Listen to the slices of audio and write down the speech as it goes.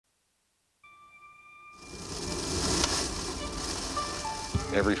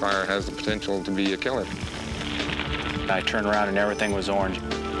Every fire has the potential to be a killer. I turned around and everything was orange.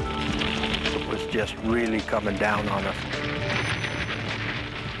 It was just really coming down on us.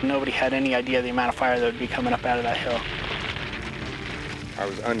 Nobody had any idea the amount of fire that would be coming up out of that hill. I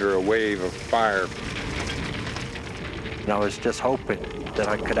was under a wave of fire. And I was just hoping that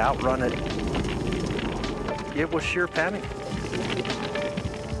I could outrun it. It was sheer panic.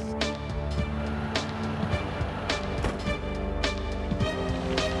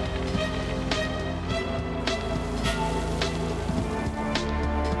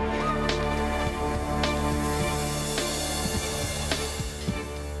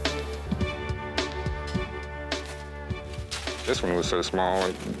 This one was so small,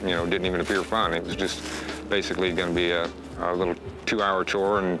 it didn't even appear fun. It was just basically going to be a little 2-hour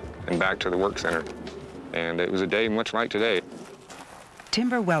chore and back to the work center. And it was a day much like today.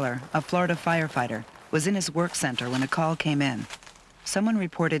 Timber Weller, a Florida firefighter, was in his work center when a call came in. Someone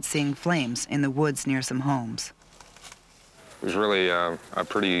reported seeing flames in the woods near some homes. It was really a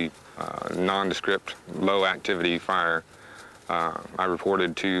pretty nondescript, low-activity fire. I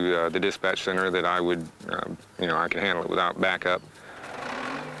reported to the dispatch center that I would, I could handle it without backup.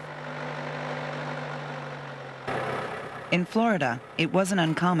 In Florida, it wasn't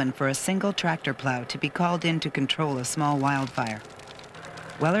uncommon for a single tractor plow to be called in to control a small wildfire.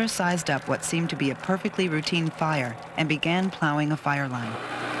 Weller sized up what seemed to be a perfectly routine fire and began plowing a fire line.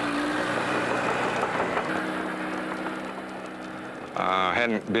 I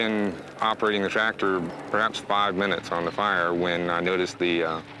hadn't been operating the tractor perhaps 5 minutes on the fire when I noticed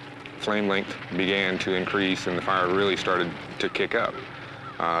the flame length began to increase and the fire really started to kick up.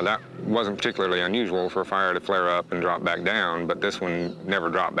 That wasn't particularly unusual for a fire to flare up and drop back down, but this one never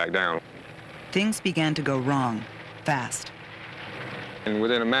dropped back down. Things began to go wrong, fast. And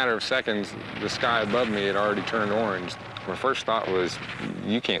within a matter of seconds, the sky above me had already turned orange. My first thought was,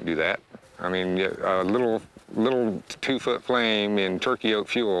 you can't do that. I mean, a little 2-foot flame in turkey oak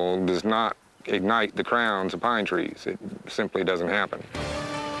fuel does not ignite the crowns of pine trees. It simply doesn't happen.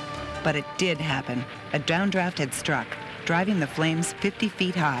 But it did happen. A downdraft had struck, driving the flames 50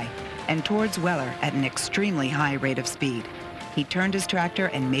 feet high and towards Weller at an extremely high rate of speed. He turned his tractor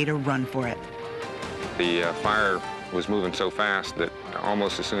and made a run for it. The fire was moving so fast that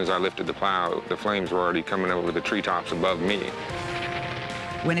almost as soon as I lifted the plow, the flames were already coming over the treetops above me.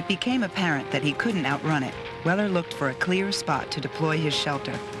 When it became apparent that he couldn't outrun it, Weller looked for a clear spot to deploy his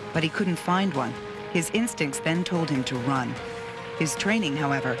shelter, but he couldn't find one. His instincts then told him to run. His training,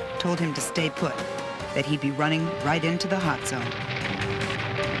 however, told him to stay put, that he'd be running right into the hot zone.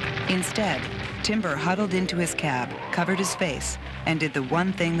 Instead, Timber huddled into his cab, covered his face, and did the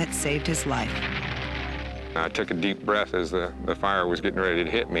one thing that saved his life. I took a deep breath as the fire was getting ready to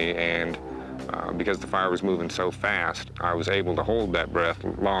hit me, and because the fire was moving so fast, I was able to hold that breath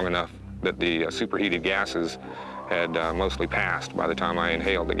long enough that the superheated gases had mostly passed by the time I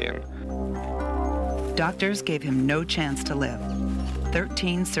inhaled again. Doctors gave him no chance to live.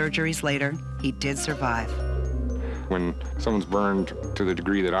 13 surgeries later, he did survive. When someone's burned to the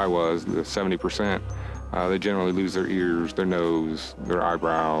degree that I was, the 70%, they generally lose their ears, their nose, their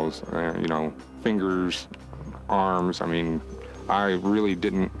eyebrows, fingers, arms. I mean, I really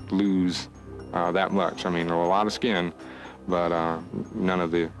didn't lose that much. I mean, a lot of skin, but none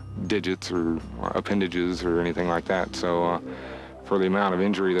of the digits or appendages or anything like that. So for the amount of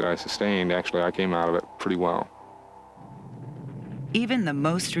injury that I sustained, actually, I came out of it pretty well. Even the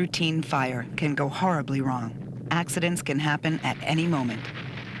most routine fire can go horribly wrong. Accidents can happen at any moment.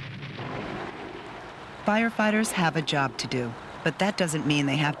 Firefighters have a job to do, but that doesn't mean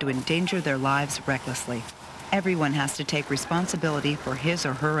they have to endanger their lives recklessly. Everyone has to take responsibility for his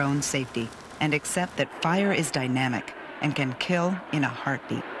or her own safety and accept that fire is dynamic and can kill in a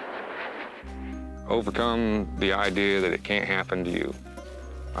heartbeat. Overcome the idea that it can't happen to you.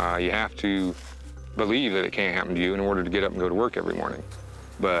 You have to believe that it can't happen to you in order to get up and go to work every morning.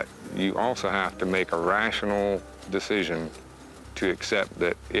 But you also have to make a rational decision to accept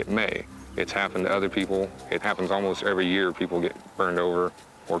that it may. It's happened to other people. It happens almost every year. People get burned over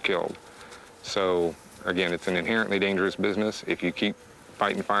or killed. So again, it's an inherently dangerous business. If you keep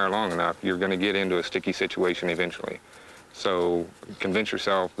fighting fire long enough, you're going to get into a sticky situation eventually. So convince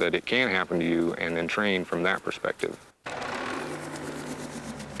yourself that it can happen to you and then train from that perspective.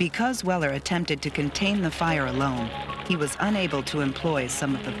 Because Weller attempted to contain the fire alone, he was unable to employ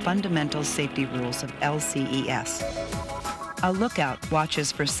some of the fundamental safety rules of LCES. A lookout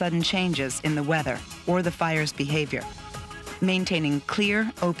watches for sudden changes in the weather or the fire's behavior. Maintaining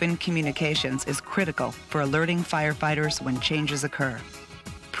clear, open communications is critical for alerting firefighters when changes occur.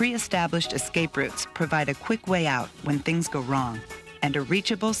 Pre-established escape routes provide a quick way out when things go wrong. and a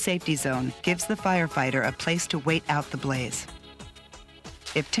reachable safety zone gives the firefighter a place to wait out the blaze.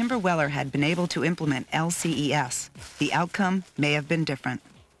 If Timber Weller had been able to implement LCES, the outcome may have been different.